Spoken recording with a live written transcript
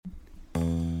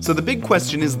So the big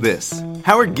question is this: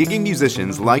 how are gigging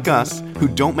musicians like us, who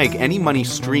don't make any money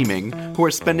streaming, who are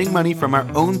spending money from our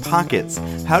own pockets,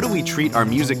 how do we treat our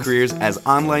music careers as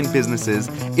online businesses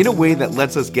in a way that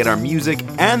lets us get our music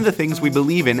and the things we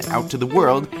believe in out to the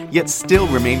world, yet still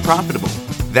remain profitable?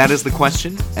 That is the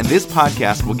question, and this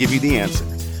podcast will give you the answer.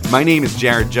 My name is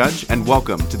Jared Judge, and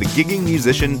welcome to the Gigging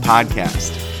Musician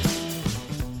Podcast.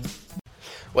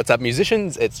 What's up,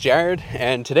 musicians? It's Jared,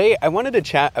 and today I wanted to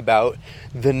chat about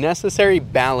the necessary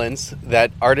balance that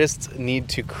artists need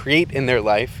to create in their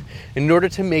life in order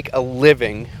to make a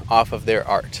living off of their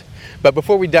art. But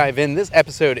before we dive in, this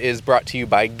episode is brought to you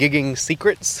by Gigging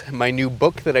Secrets, my new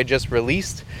book that I just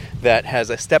released that has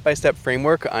a step-by-step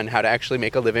framework on how to actually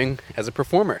make a living as a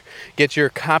performer. Get your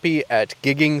copy at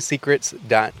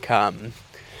giggingsecrets.com.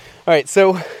 All right,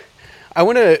 so I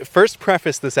want to first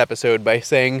preface this episode by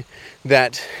saying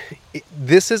that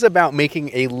this is about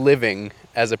making a living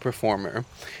as a performer.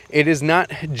 It is not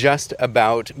just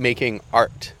about making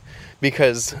art,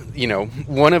 because,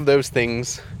 one of those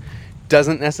things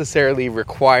doesn't necessarily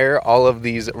require all of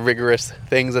these rigorous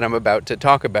things that I'm about to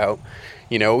talk about.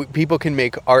 People can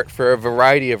make art for a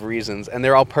variety of reasons, and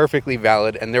they're all perfectly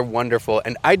valid, and they're wonderful,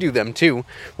 and I do them too,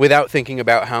 without thinking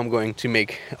about how I'm going to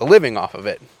make a living off of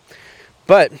it.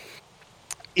 But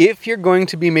if you're going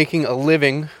to be making a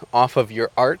living off of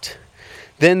your art,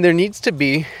 then there needs to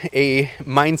be a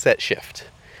mindset shift,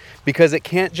 because it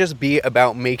can't just be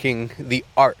about making the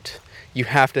art. You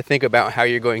have to think about how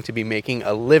you're going to be making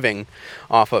a living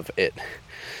off of it.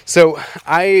 So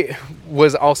I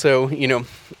was also,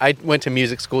 I went to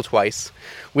music school twice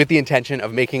with the intention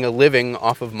of making a living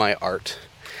off of my art.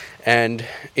 And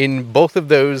in both of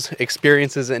those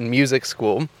experiences in music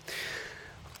school,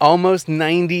 almost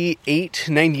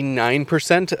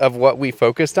 99% of what we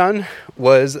focused on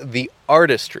was the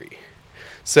artistry.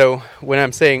 So when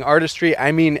I'm saying artistry,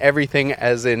 I mean everything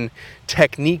as in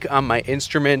technique on my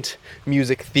instrument,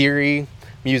 music theory,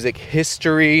 music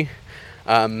history,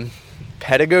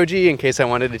 pedagogy in case I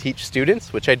wanted to teach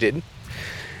students, which I did.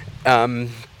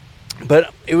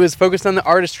 But it was focused on the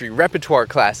artistry, repertoire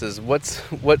classes, what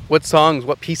songs,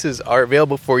 what pieces are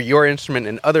available for your instrument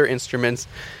and other instruments,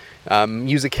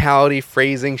 musicality,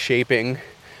 phrasing, shaping,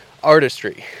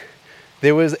 artistry.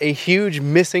 There was a huge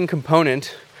missing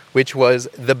component, which was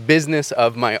the business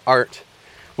of my art,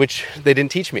 which they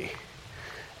didn't teach me.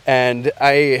 And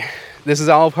this is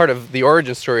all part of the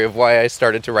origin story of why I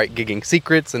started to write Gigging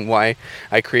Secrets and why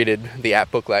I created the app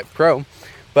Book Live Pro.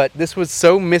 But this was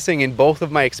so missing in both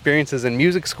of my experiences in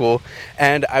music school,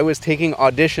 and I was taking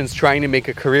auditions trying to make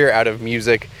a career out of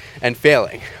music and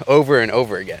failing over and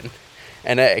over again.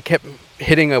 And I kept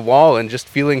hitting a wall and just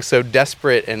feeling so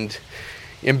desperate and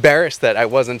embarrassed that I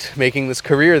wasn't making this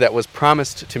career that was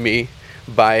promised to me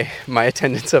by my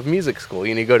attendance of music school.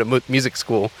 You go to music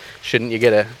school, shouldn't you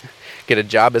get a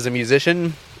job as a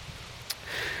musician?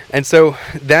 And so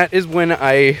that is when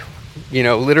I,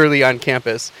 literally on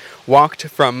campus, walked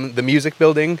from the music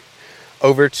building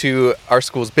over to our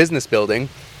school's business building.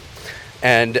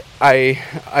 And I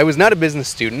was not a business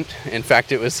student. In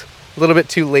fact, it was a little bit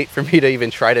too late for me to even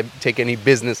try to take any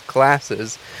business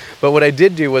classes. But what I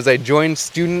did do was I joined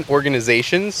student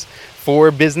organizations for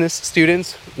business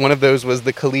students. One of those was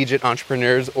the Collegiate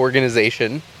Entrepreneurs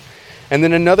Organization. And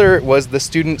then another was the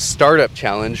Student Startup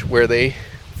Challenge, where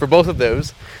for both of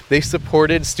those, they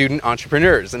supported student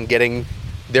entrepreneurs and getting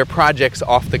their projects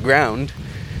off the ground.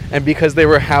 And because they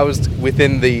were housed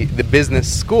within the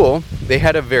business school, they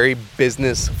had a very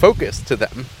business focus to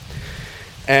them.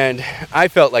 And I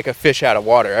felt like a fish out of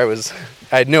water.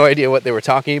 I had no idea what they were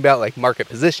talking about, like market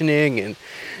positioning and,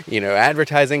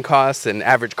 advertising costs and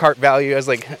average cart value. I was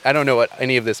like, I don't know what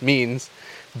any of this means,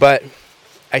 but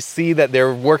I see that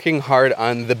they're working hard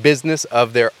on the business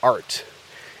of their art,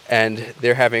 and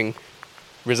they're having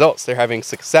results. They're having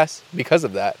success because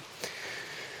of that.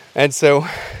 And so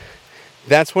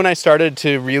that's when I started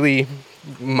to really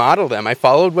model them. I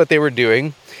followed what they were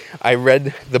doing. I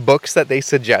read the books that they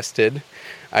suggested.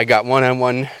 I got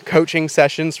one-on-one coaching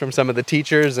sessions from some of the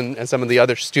teachers and some of the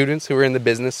other students who were in the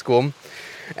business school.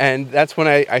 And that's when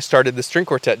I started the string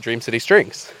quartet, Dream City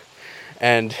Strings.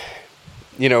 And,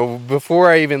 before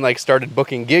I even started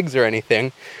booking gigs or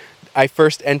anything, I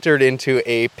first entered into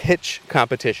a pitch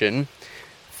competition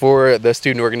for the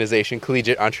student organization,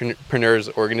 Collegiate Entrepreneurs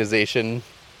Organization.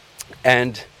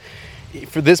 And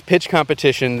for this pitch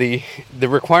competition, the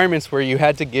requirements were you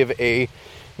had to give a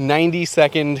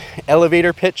 90-second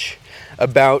elevator pitch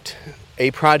about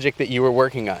a project that you were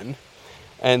working on.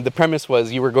 And the premise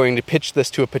was you were going to pitch this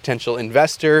to a potential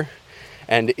investor,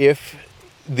 and if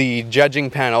the judging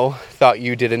panel thought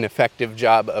you did an effective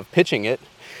job of pitching it,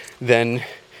 then,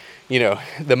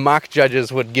 the mock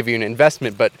judges would give you an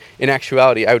investment, but in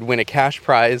actuality, I would win a cash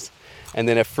prize and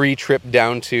then a free trip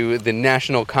down to the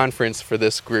national conference for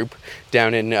this group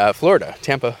down in Florida,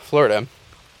 Tampa, Florida.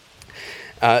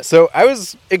 So I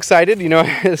was excited,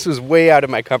 this was way out of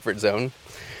my comfort zone,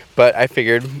 but I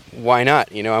figured, why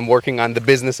not? I'm working on the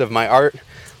business of my art.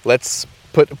 Let's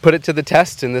put it to the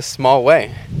test in this small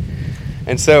way.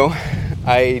 And so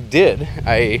I did.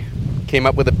 I came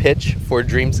up with a pitch for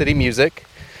Dream City Music.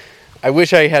 I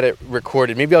wish I had it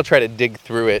recorded. Maybe I'll try to dig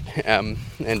through it and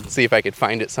see if I could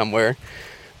find it somewhere.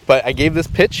 But I gave this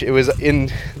pitch. It was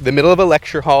in the middle of a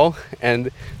lecture hall, and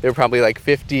there were probably like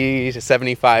 50 to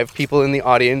 75 people in the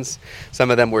audience. Some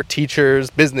of them were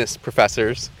teachers, business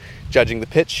professors, judging the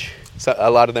pitch. So a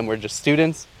lot of them were just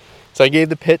students. So I gave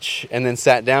the pitch and then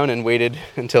sat down and waited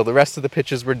until the rest of the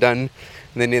pitches were done,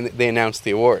 and then they announced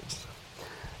the awards.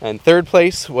 And third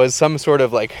place was some sort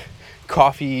of like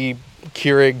coffee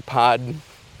Keurig pod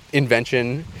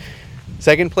invention.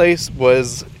 Second place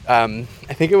was, I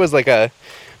think it was like a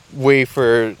way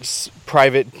for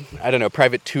private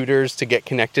tutors to get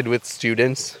connected with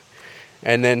students.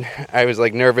 And then I was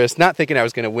like nervous, not thinking I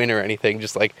was going to win or anything,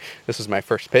 just like this was my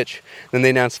first pitch. Then they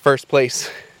announced first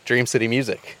place, Dream City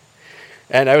Music.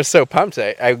 And I was so pumped.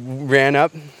 I ran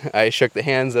up, I shook the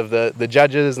hands of the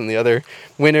judges and the other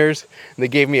winners, and they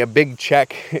gave me a big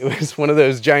check. It was one of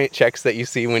those giant checks that you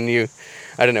see when you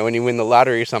win the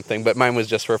lottery or something, but mine was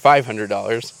just for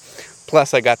 $500.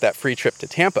 Plus I got that free trip to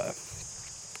Tampa.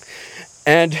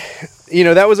 And,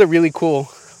 that was a really cool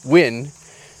win.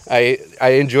 I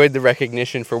enjoyed the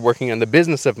recognition for working on the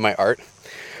business of my art.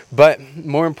 But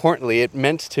more importantly, it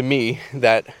meant to me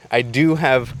that I do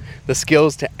have the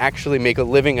skills to actually make a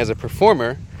living as a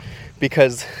performer,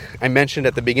 because I mentioned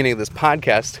at the beginning of this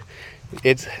podcast,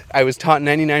 I was taught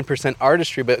 99%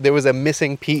 artistry, but there was a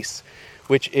missing piece,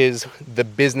 which is the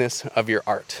business of your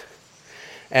art.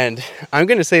 And I'm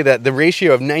going to say that the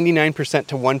ratio of 99%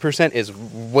 to 1% is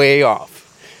way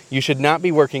off. You should not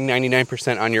be working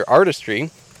 99% on your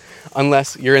artistry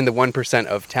unless you're in the 1%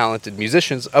 of talented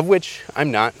musicians, of which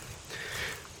I'm not.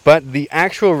 But the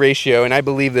actual ratio, and I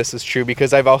believe this is true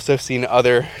because I've also seen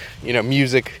other,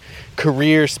 music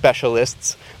career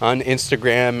specialists on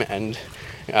Instagram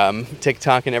and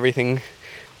TikTok and everything,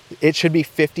 it should be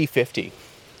 50-50.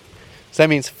 So that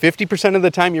means 50% of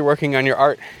the time you're working on your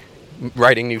art,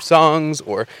 writing new songs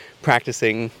or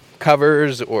practicing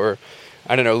covers or,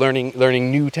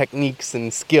 learning new techniques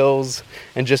and skills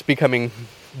and just becoming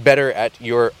better at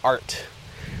your art.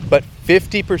 But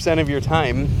 50% of your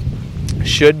time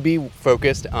should be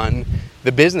focused on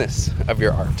the business of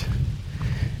your art.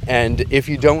 And if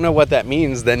you don't know what that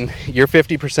means, then your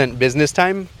 50% business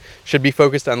time should be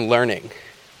focused on learning.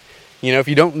 If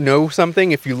you don't know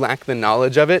something, if you lack the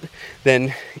knowledge of it,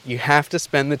 then you have to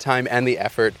spend the time and the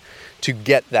effort to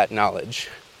get that knowledge.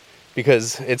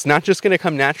 Because it's not just going to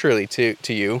come naturally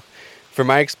to you. From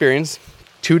my experience,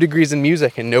 2 degrees in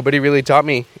music and nobody really taught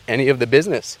me any of the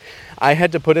business. I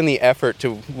had to put in the effort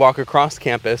to walk across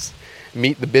campus,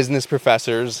 meet the business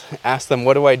professors, ask them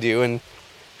what do I do, and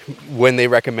when they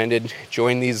recommended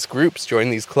join these groups, join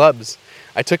these clubs,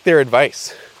 I took their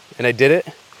advice and I did it.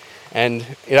 And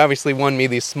it obviously won me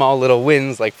these small little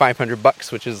wins, like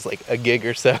 $500, which is like a gig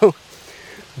or so.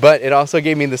 But it also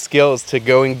gave me the skills to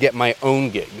go and get my own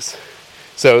gigs.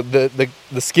 So the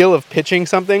skill of pitching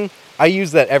something, I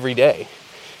use that every day.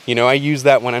 I use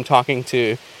that when I'm talking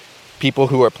to people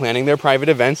who are planning their private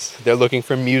events. They're looking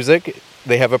for music.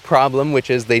 They have a problem, which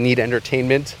is they need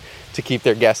entertainment to keep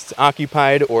their guests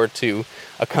occupied or to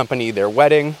accompany their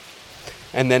wedding.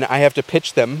 And then I have to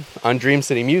pitch them on Dream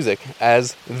City Music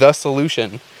as the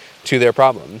solution to their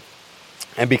problem.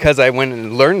 And because I went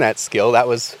and learned that skill, that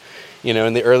was,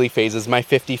 in the early phases, my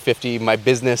 50-50, my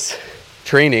business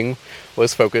training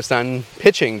was focused on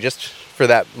pitching just for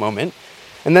that moment.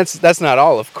 And that's not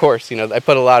all, of course. I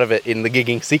put a lot of it in the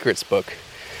Gigging Secrets book.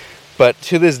 But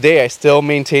to this day, I still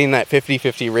maintain that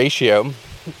 50-50 ratio.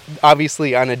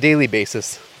 Obviously, on a daily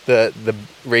basis, the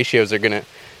ratios are going to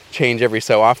change every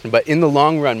so often. But in the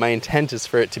long run, my intent is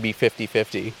for it to be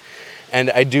 50-50. And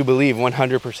I do believe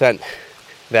 100%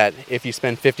 that if you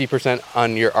spend 50%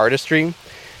 on your artistry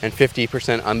and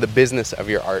 50% on the business of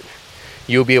your art,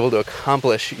 you'll be able to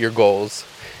accomplish your goals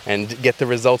and get the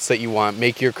results that you want,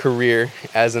 make your career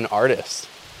as an artist.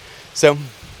 So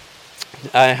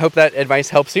I hope that advice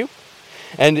helps you.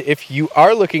 And if you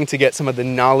are looking to get some of the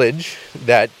knowledge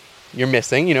that you're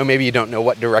missing, maybe you don't know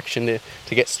what direction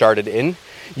to get started in,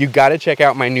 you got to check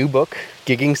out my new book,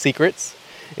 Gigging Secrets.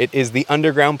 It is the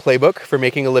underground playbook for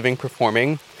making a living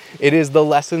performing. It is the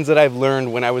lessons that I've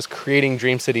learned when I was creating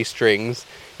Dream City Strings.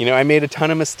 I made a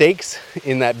ton of mistakes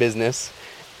in that business.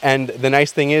 And the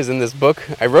nice thing is, in this book,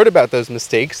 I wrote about those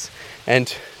mistakes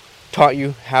and taught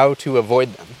you how to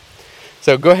avoid them.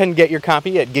 So go ahead and get your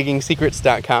copy at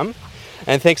giggingsecrets.com.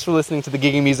 And thanks for listening to the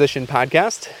Gigging Musician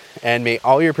podcast. And may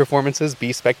all your performances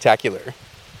be spectacular.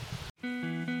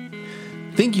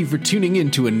 Thank you for tuning in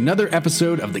to another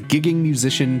episode of the Gigging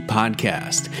Musician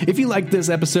podcast. If you liked this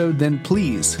episode, then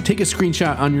please take a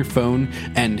screenshot on your phone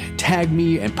and tag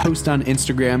me and post on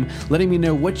Instagram, letting me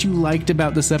know what you liked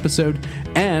about this episode,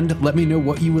 and let me know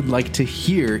what you would like to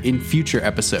hear in future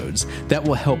episodes. That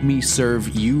will help me serve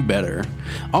you better.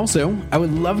 Also, I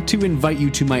would love to invite you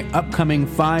to my upcoming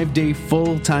 5-day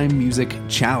full-time music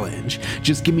challenge.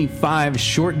 Just give me 5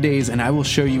 short days and I will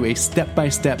show you a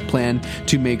step-by-step plan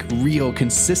to make real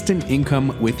consistent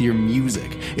income with your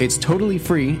music. It's totally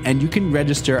free and you can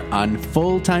register on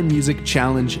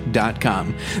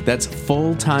fulltimemusicchallenge.com. That's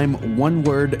full-time, one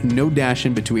word, no dash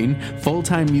in between,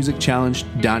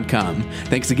 fulltimemusicchallenge.com.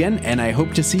 Thanks again, and I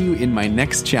hope to see you in my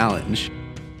next challenge.